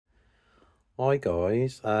Hi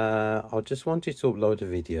guys, I just wanted to upload a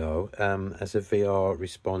video as a VR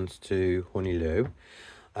response to Honeyloo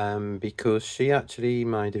because she actually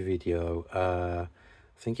made a video, I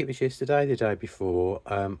think it was yesterday, the day before,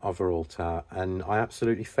 of her altar, and I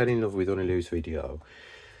absolutely fell in love with Honeyloo's video.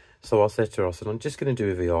 So I said to her, I said, I'm just going to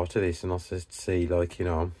do a VR to this, and I said, see, like,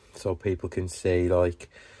 so people can see,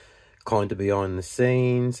 like, kind of behind the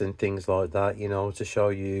scenes and things like that, to show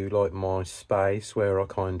you, like, my space where I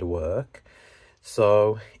kind of work.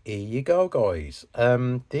 So here you go, guys.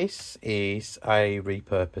 This is a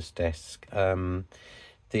repurposed desk.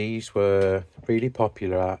 These were really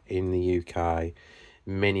popular in the UK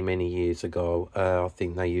many years ago. I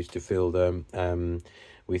think they used to fill them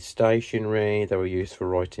with stationery. They were used for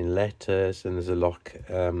writing letters, and there's a lock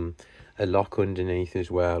underneath as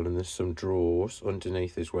well, and there's some drawers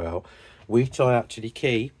underneath as well, which I actually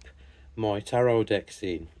keep my tarot decks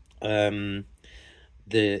in.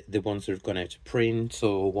 The ones that have gone out of print,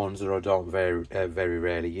 or ones that I don't very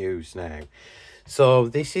rarely use now. So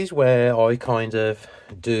this is where I kind of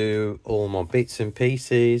do all my bits and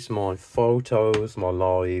pieces, my photos, my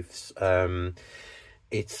lives.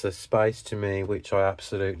 It's a space to me which I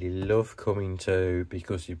absolutely love coming to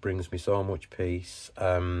because it brings me so much peace.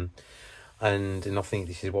 And I think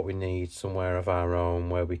this is what we need, somewhere of our own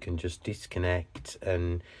where we can just disconnect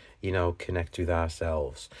and connect with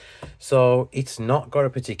ourselves. So it's not got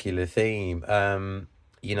a particular theme.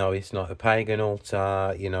 It's not a pagan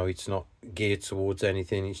altar, it's not geared towards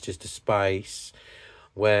anything. It's just a space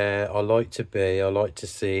where I like to be, I like to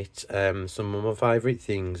sit. Some of my favourite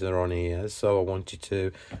things are on here, so I wanted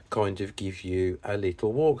to kind of give you a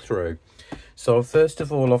little walkthrough. So first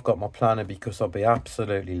of all, I've got my planner because I'll be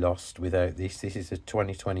absolutely lost without this. This is a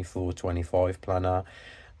 2024-25 planner.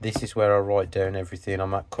 This is where I write down everything.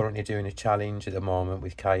 I'm currently doing a challenge at the moment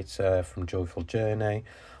with Kate from Joyful Journey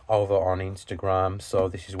over on Instagram. So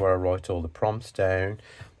this is where I write all the prompts down.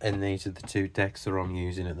 And these are the two decks that I'm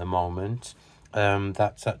using at the moment.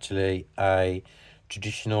 That's actually a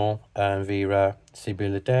traditional Vera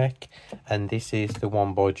Sibylla deck. And this is the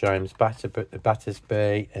one by James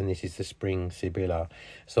Battersby. And this is the Spring Sibylla.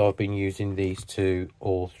 So I've been using these two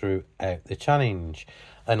all throughout the challenge.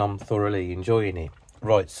 And I'm thoroughly enjoying it.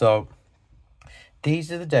 Right, so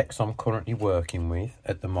these are the decks I'm currently working with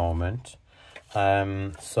at the moment.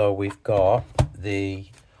 So we've got the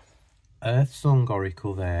Earth Song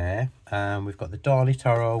Oracle there. We've got the Dali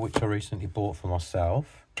Tarot, which I recently bought for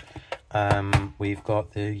myself. We've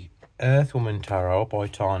got the Earth Woman Tarot by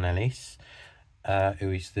Tarn Ellis, who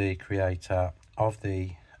is the creator of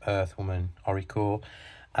the Earth Woman Oracle.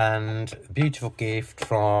 And beautiful gift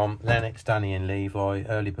from Lennox, Danny and Levi,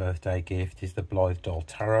 early birthday gift, is the Blythe Doll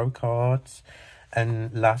Tarot cards.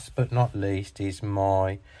 And last but not least is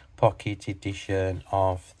my pocket edition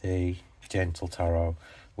of the Gentle Tarot,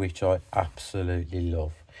 which I absolutely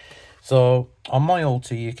love. So on my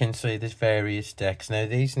altar you can see there's various decks. Now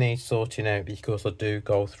these need sorting out because I do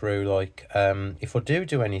go through, like, if I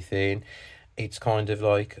do anything, it's kind of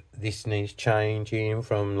like this needs changing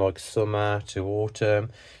from like summer to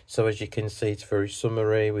autumn. So as you can see, it's very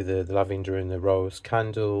summery with the lavender and the rose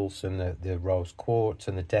candles and the rose quartz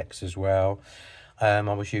and the decks as well. I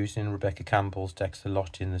was using Rebecca Campbell's decks a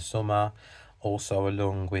lot in the summer, also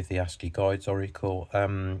along with the ASCII Guides Oracle.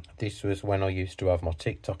 This was when I used to have my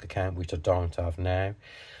TikTok account, which I don't have now.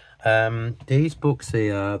 These books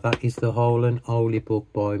here, that is the Whole and Holy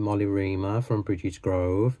book by Molly Reamer from Bridget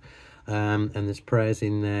Grove. And there's prayers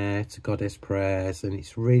in there to Goddess Prayers, and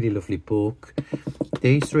it's a really lovely book.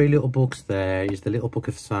 These three little books there is the Little Book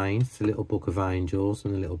of Saints, the Little Book of Angels,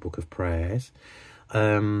 and the Little Book of Prayers.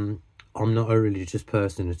 I'm not a religious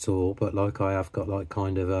person at all, but like I have got like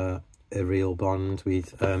kind of a real bond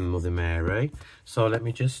with Mother Mary. So let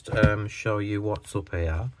me just show you what's up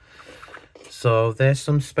here. So there's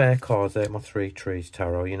some spare cards out of my Three Trees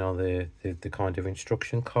Tarot, the kind of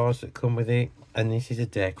instruction cards that come with it. And this is a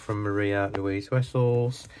deck from Maria Louise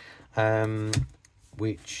Wessels,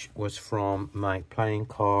 which was from Make Playing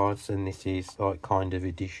Cards. And this is like kind of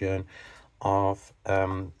edition of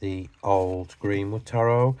the old Greenwood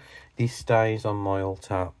Tarot. This stays on my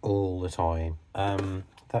altar all the time.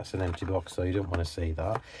 That's an empty box, so you don't want to see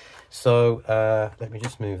that. So let me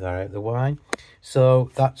just move that out of the way. So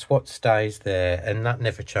that's what stays there, and that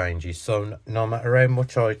never changes. So no matter how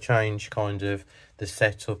much I change kind of the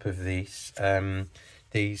setup of this,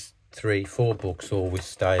 these 3-4 books always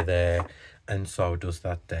stay there, and so does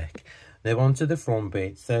that deck. Now onto the front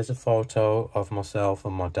bits. There's a photo of myself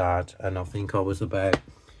and my dad, and I think I was about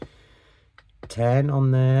 10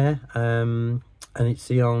 on there. And it's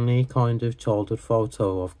the only kind of childhood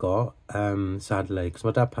photo I've got, sadly, because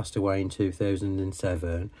my dad passed away in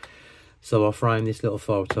 2007. So I framed this little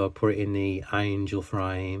photo, put it in the angel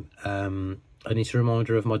frame, and it's a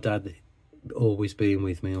reminder of my dad always being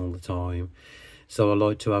with me all the time. So I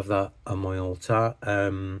like to have that on my altar.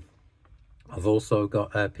 I've also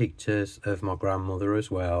got pictures of my grandmother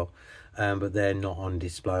as well, but they're not on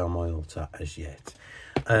display on my altar as yet.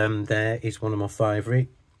 There is one of my favourite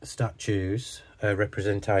statues,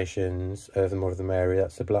 representations of the Mother Mary.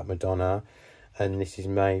 That's the Black Madonna, and this is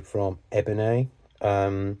made from ebony.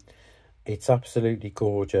 It's absolutely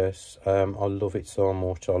gorgeous. I love it so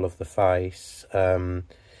much. I love the face,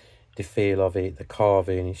 the feel of it, the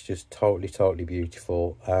carving is just totally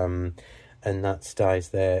beautiful. And that stays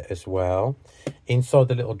there as well. Inside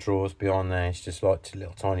the little drawers behind there, it's just like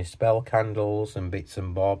little tiny spell candles and bits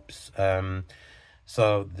and bobs.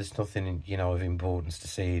 So there's nothing, you know, of importance to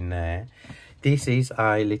see in there. This is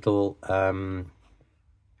a little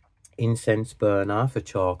incense burner for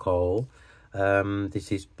charcoal.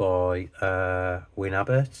 This is by Win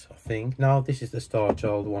Abbott, I think. No, this is the Star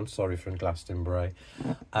Child one, sorry, from Glastonbury.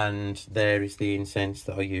 And there is the incense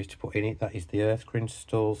that I used to put in it. That is the Earth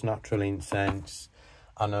Crystals Natural Incense.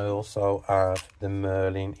 And I also have the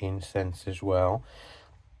Merlin incense as well.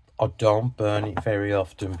 I don't burn it very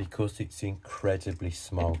often because it's incredibly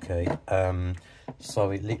smoky.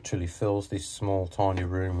 So it literally fills this small tiny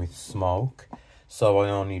room with smoke. So I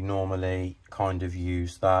only normally kind of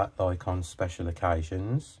use that like on special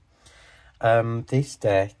occasions. This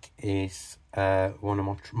deck is one of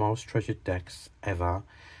my most treasured decks ever.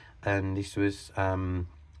 And this was a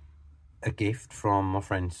gift from my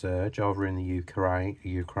friend Serge over in the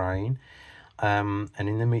Ukraine. And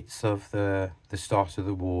in the midst of the start of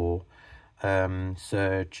the war,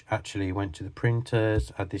 Serge actually went to the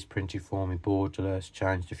printers, had this printed for me borderless,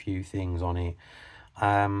 changed a few things on it.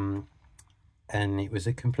 And it was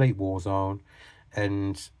a complete war zone.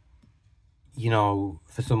 And, you know,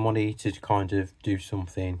 for somebody to kind of do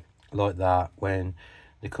something like that when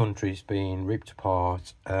the country's being ripped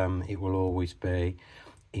apart, it will always be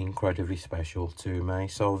incredibly special to me.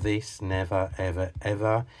 So this never,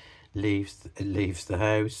 ever leaves the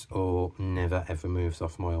house, or never, ever moves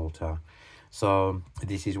off my altar. So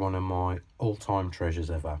this is one of my all-time treasures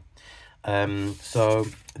ever. So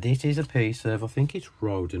this is a piece of, I think it's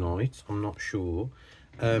rhodonite, I'm not sure.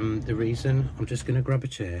 The reason, I'm just going to grab a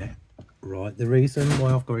chair. Right, the reason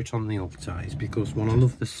why I've got it on the altar is because when I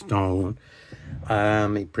love the stone,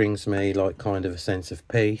 it brings me like kind of a sense of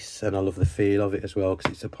peace, and I love the feel of it as well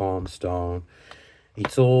because it's a palm stone.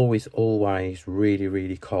 It's always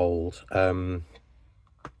really cold, and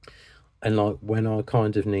like when I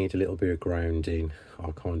kind of need a little bit of grounding,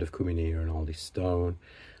 I kind of come in here and hold this stone,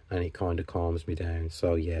 and it kind of calms me down.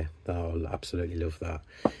 So yeah, I'll absolutely love that.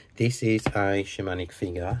 This is a shamanic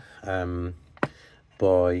figure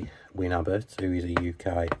by Win Abbott, who is a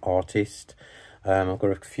UK artist. I've got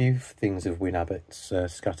a few things of Win Abbott's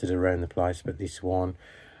scattered around the place, but this one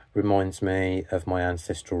reminds me of my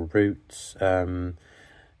ancestral roots.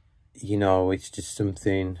 You know, it's just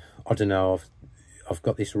something, I don't know, I've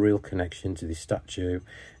got this real connection to this statue.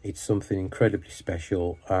 It's something incredibly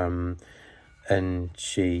special, and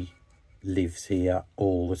she lives here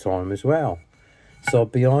all the time as well. So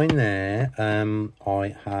behind there,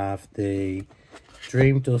 I have the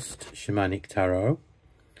Dream Dust Shamanic Tarot,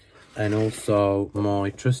 and also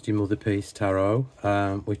my Trusty Mother Peace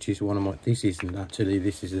Tarot, which is one of my, this is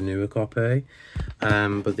a newer copy,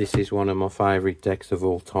 but this is one of my favourite decks of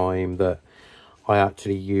all time that I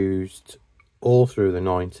actually used all through the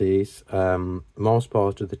 90s, most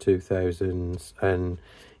part of the 2000s, and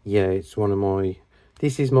yeah, it's one of my,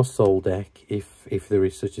 this is my soul deck, if there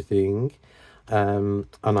is such a thing, and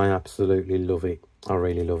I absolutely love it. I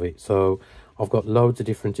really love it. So I've got loads of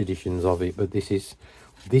different editions of it, but this is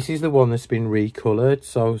the one that's been recoloured,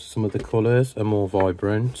 so some of the colours are more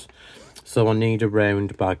vibrant. So I need a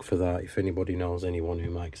round bag for that, if anybody knows anyone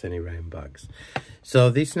who makes any round bags.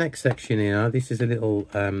 So this next section here, this is a little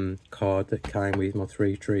card that came with my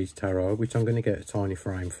Three Trees Tarot, which I'm going to get a tiny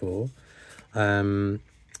frame for.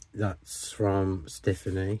 That's from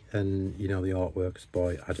Stephanie, and you know, the artwork's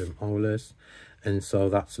by Adam Ohlers, and so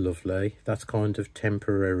that's lovely. That's kind of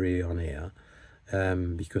temporary on here,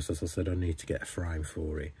 because as I said, I need to get a frame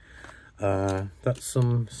for it. That's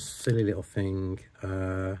some silly little thing.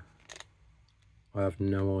 I have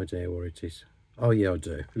no idea what it is. Oh yeah, I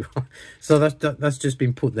do. So that's just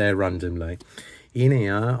been put there randomly. In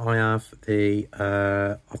here I have the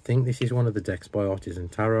I think this is one of the decks by Artisan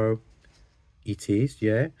Tarot. It is,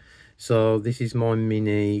 yeah. So this is my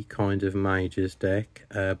mini kind of majors deck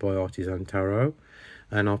by Artisan Tarot.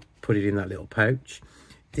 and I'll put it in that little pouch.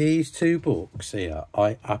 These two books here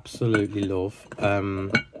I absolutely love,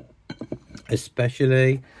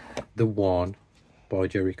 especially the one by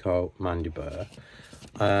Jericho Mandybur.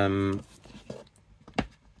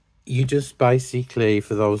 You just basically,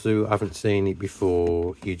 for those who haven't seen it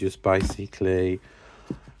before, you just basically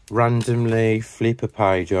randomly flip a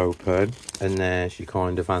page open, and there's your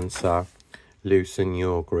kind of answer: loosen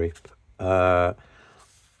your grip.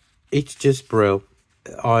 It's just brilliant.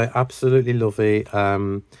 I absolutely love it.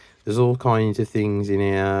 There's all kinds of things in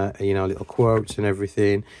here, you know, little quotes and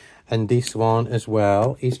everything. And this one as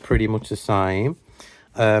well is pretty much the same.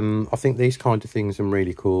 I think these kind of things are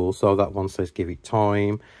really cool. So that one says give it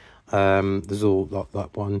time. There's all like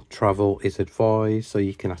that one, travel is advised, so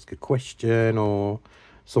you can ask a question or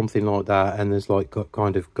something like that. And there's like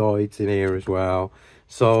kind of guides in here as well.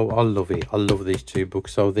 So I love it. I love these two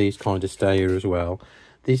books. So these kind of stay here as well.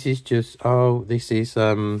 This is just, this is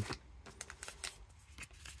the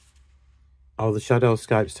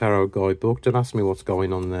Shadowscapes Tarot Guidebook. Don't ask me what's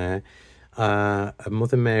going on there. A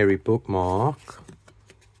Mother Mary bookmark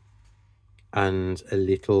and a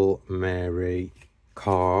Little Mary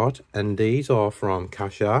card, and these are from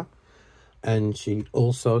Kasha, and she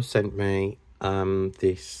also sent me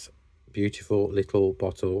this beautiful little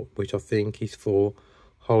bottle, which I think is for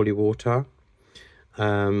holy water.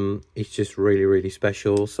 It's just really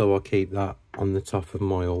special, so I'll keep that on the top of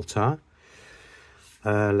my altar.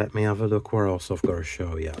 Let me have a look where else I've got to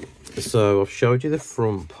show you. So I've showed you the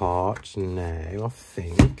front part now, I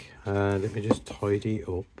think. Let me just tidy it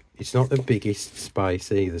up. It's not the biggest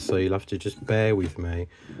space either, so you'll have to just bear with me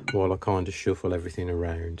while I kind of shuffle everything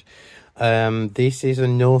around. This is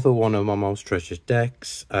another one of my most treasured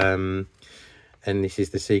decks, and this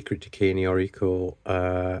is the Secret Dakini Oracle.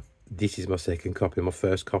 This is my second copy. My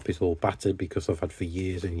first copy is all battered because I've had for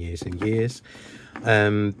years and years and years.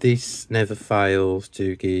 This never fails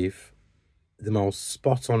to give the most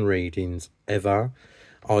spot-on readings ever.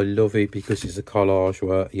 I love it because it's a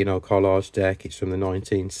collage, you know, collage deck. It's from the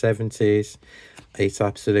 1970s. It's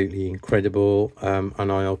absolutely incredible,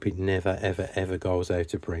 and I hope it never, ever goes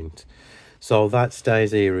out of print. So that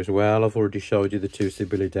stays here as well. I've already showed you the two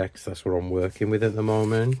Sibylla decks. That's what I'm working with at the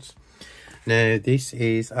moment. Now, this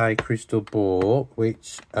is a crystal ball,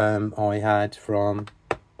 which I had from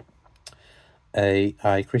a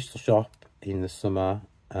crystal shop in the summer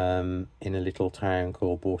in a little town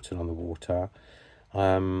called Bourton-on-the-Water.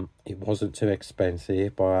 It wasn't too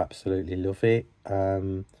expensive, but I absolutely love it.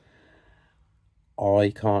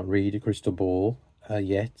 I can't read a crystal ball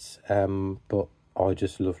yet, but I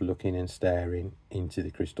just love looking and staring into the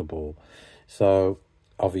crystal ball. So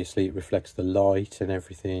obviously it reflects the light and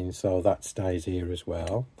everything, so that stays here as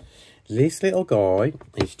well. This little guy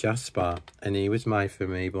is Jasper, and he was made for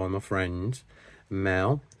me by my friend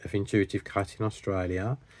Mel of Intuitive Cat in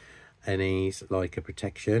Australia, and he's like a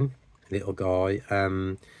protection little guy.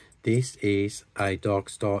 This is a Dark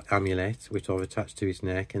Star amulet which I've attached to his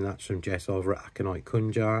neck, and that's from Jess over at Aconite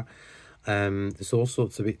Conjure. There's all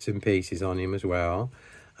sorts of bits and pieces on him as well.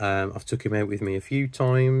 I've took him out with me a few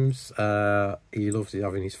times. He loves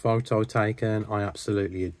having his photo taken. I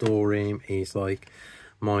absolutely adore him. He's like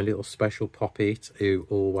my little special puppet who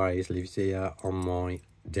always lives here on my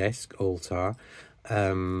desk altar,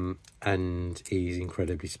 and he's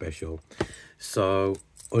incredibly special. So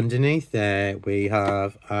underneath there we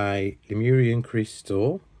have a Lemurian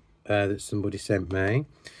crystal that somebody sent me,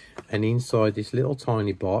 and inside this little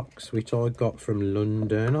tiny box, which I got from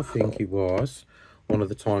London, I think it was one of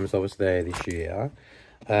the times I was there this year.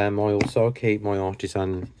 I also keep my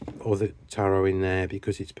artisan other tarot in there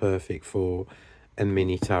because it's perfect for a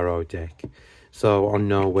mini tarot deck. So I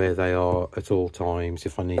know where they are at all times.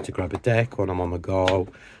 If I need to grab a deck when I'm on the go,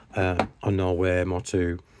 I know where my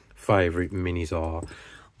two favourite minis are.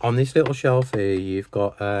 On this little shelf here, you've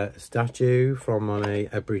got a statue from a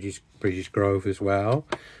British Grove as well.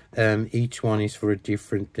 Each one is for a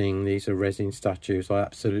different thing. These are resin statues. I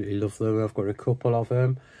absolutely love them. I've got a couple of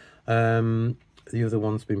them. The other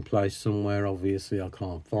one's been placed somewhere. Obviously, I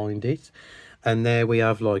can't find it. And there we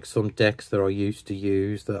have like some decks that I used to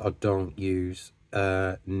use that I don't use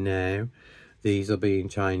now. These are being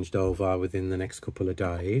changed over within the next couple of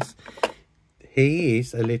days. He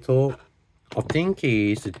is a little, I think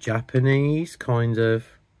he is a Japanese kind of,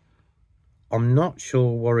 I'm not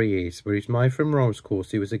sure what he is, but he's made from rose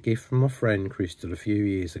quartz. He was a gift from my friend Crystal a few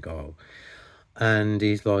years ago, and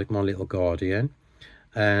he's like my little guardian.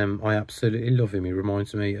 I absolutely love him. He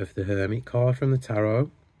reminds me of the Hermit card from the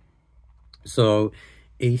tarot, so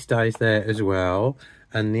he stays there as well.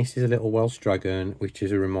 And this is a little Welsh dragon, which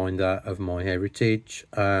is a reminder of my heritage.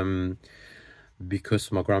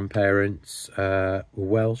 because my grandparents were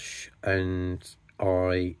Welsh, and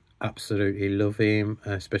I absolutely love him,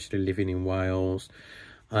 especially living in Wales.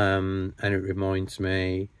 And it reminds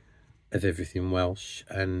me of everything Welsh,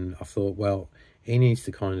 and I thought, well, he needs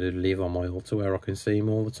to kind of live on my altar where I can see him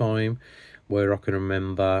all the time, where I can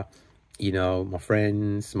remember, you know, my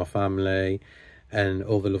friends, my family, and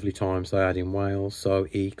all the lovely times I had in Wales. So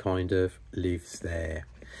he kind of lives there.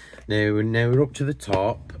 Now we're up to the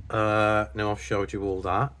top. Now I've showed you all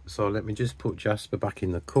that, so let me just put Jasper back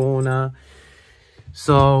in the corner.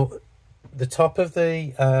 So the top of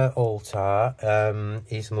the altar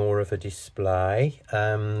is more of a display.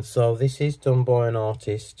 So this is done by an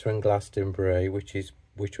artist from Glastonbury, which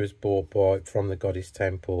was bought from the Goddess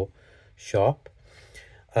Temple shop.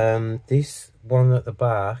 This one at the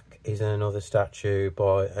back is another statue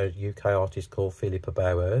by a UK artist called Philippa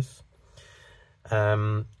Bowers.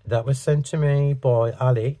 That was sent to me by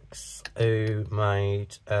Alex, who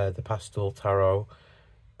made the Pastel Tarot,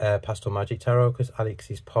 Pastel Magic Tarot, because Alex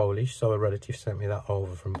is Polish, so a relative sent me that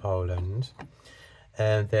over from Poland.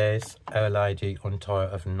 And there's Our Lady Untie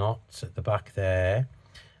of Knots at the back there.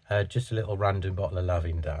 Just a little random bottle of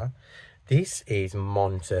lavender. This is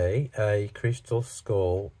Monty, a crystal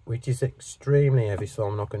skull, which is extremely heavy, so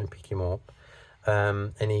I'm not going to pick him up.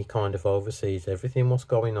 And he kind of oversees everything what's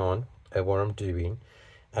going on, what I'm doing.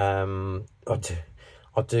 I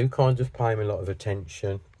do kind of pay him a lot of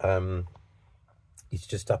attention. It's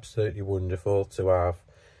just absolutely wonderful to have,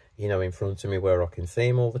 you know, in front of me where I can see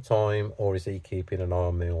him all the time, or is he keeping an eye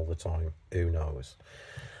on me all the time? Who knows?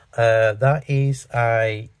 That is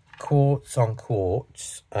a quartz on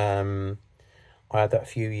quartz. I had that a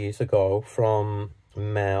few years ago from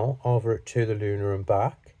Mel over at To The Lunar and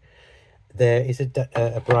back. There is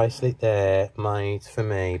a bracelet there made for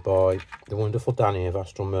me by the wonderful Danny of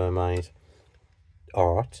Astral Mermaid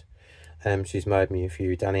Art. She's made me a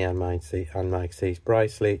few. Danny makes these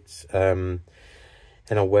bracelets, and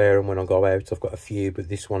I wear them when I go out. I've got a few, but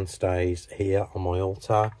this one stays here on my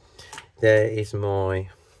altar. There is my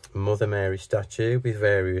Mother Mary statue with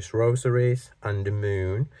various rosaries and a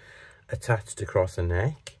moon attached across her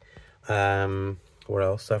neck. What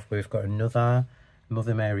else have we've got? Another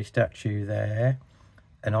Mother Mary statue there,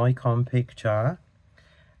 an icon picture,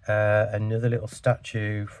 another little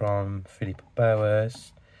statue from Philippa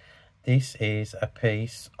Bowers. This is a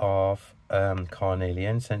piece of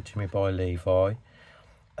carnelian sent to me by Levi,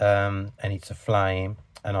 and it's a flame,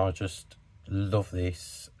 and I just love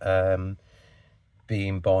this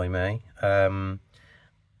being by me.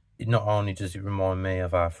 Not only does it remind me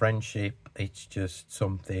of our friendship, it's just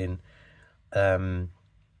something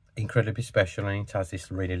incredibly special, and it has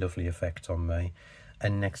this really lovely effect on me.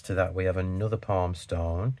 And next to that we have another palm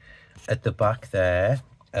stone. At the back there,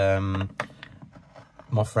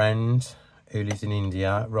 my friend who lives in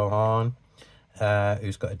India, Rohan,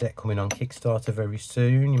 who's got a deck coming on Kickstarter very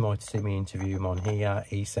soon. You might see me interview him on here.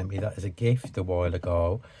 He sent me that as a gift a while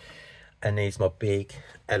ago. And there's my big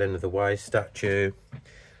Ellen of the Way statue.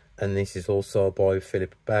 And this is also by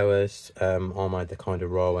Philippa Bowers. I made the kind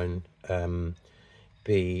of Rowan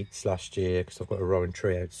beads last year because I've got a Rowan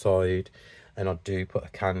tree outside. And I do put a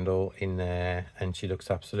candle in there, and she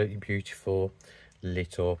looks absolutely beautiful,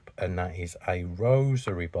 lit up. And that is a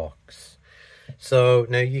rosary box. So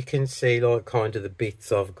now you can see like kind of the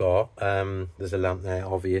bits I've got. There's a lamp there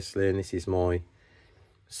obviously, and this is my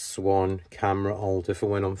Swan camera holder for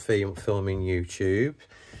when I'm filming YouTube.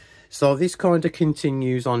 So this kind of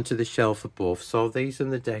continues onto the shelf above. So these are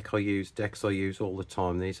the decks I use all the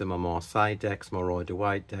time. These are my Marseille decks, my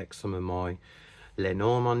Rider-Waite decks, some of my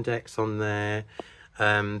Lenormand decks on there.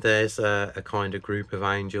 There's a kind of group of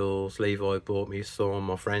angels. Levi bought me some,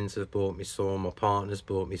 my friends have bought me some, my partner's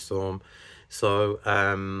bought me some. So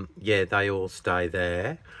yeah, they all stay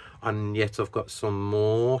there. And yet I've got some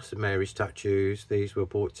more Mary statues. These were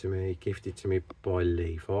bought to me, gifted to me by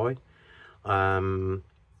Levi.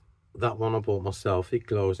 That one I bought myself, it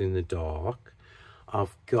glows in the dark.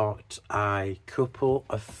 I've got a couple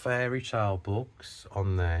of fairy tale books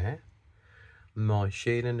on there. My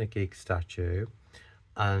Sheila the Gig statue,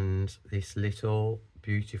 and this little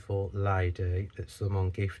beautiful lady that someone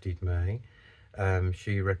gifted me.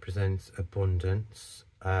 She represents abundance.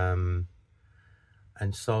 And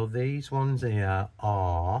so these ones here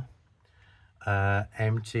are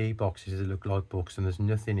empty boxes that look like books, and there's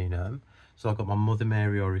nothing in them. So I've got my Mother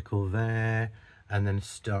Mary Oracle there, and then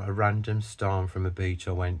a random stone from a beach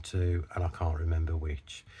I went to, and I can't remember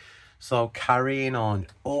which. So carrying on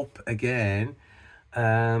up again,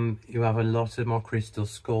 you have a lot of my Crystal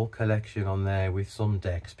Skull collection on there with some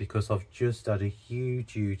decks, because I've just had a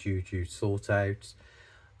huge sort out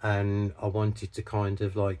and I wanted to kind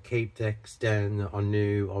of like keep decks down that I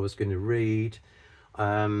knew I was going to read.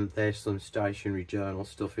 There's some stationery journal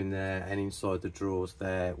stuff in there, and inside the drawers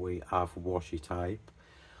there we have washi tape.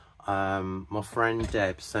 My friend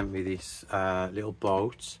Deb sent me this little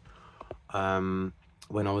boat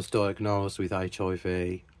when I was diagnosed with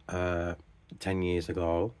HIV 10 years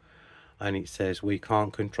ago, and it says we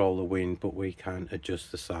can't control the wind but we can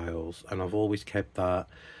adjust the sails, and I've always kept that,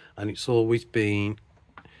 and it's always been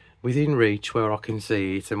within reach where I can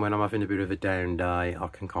see it, and when I'm having a bit of a down day I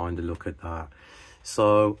can kind of look at that.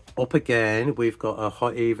 So up again we've got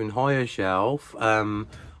a even higher shelf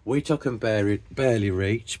which I can barely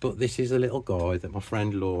reach, but this is a little guy that my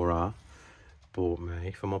friend Laura bought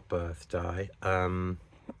me for my birthday, and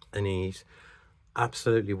he's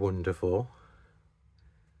absolutely wonderful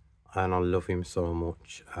and I love him so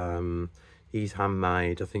much. He's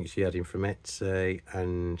handmade. I think she had him from Etsy,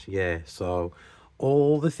 and yeah, so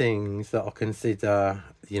all the things that I consider,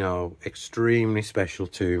 you know, extremely special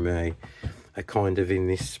to me are kind of in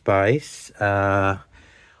this space.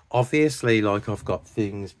 Obviously, like, I've got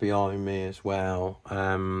things behind me as well,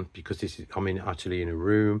 because this is, I'm actually in a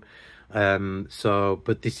room, so,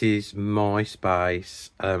 but this is my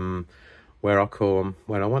space, where I come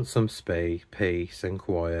when I want some peace and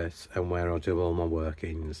quiet, and where I do all my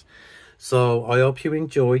workings. So I hope you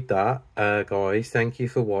enjoyed that, guys. Thank you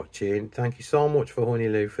for watching. Thank you so much for Honey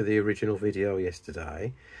Lou for the original video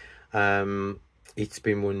yesterday. It's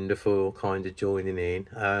been wonderful kind of joining in,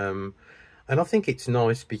 and I think it's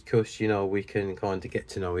nice because, you know, we can kind of get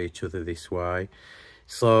to know each other this way.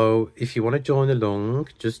 So if you want to join along,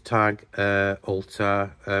 just tag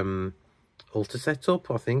Alter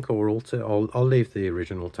Setup, I think, or Alter. I'll leave the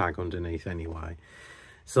original tag underneath anyway.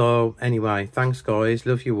 So anyway, thanks guys,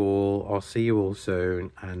 love you all. I'll see you all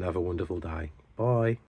soon, and have a wonderful day. Bye.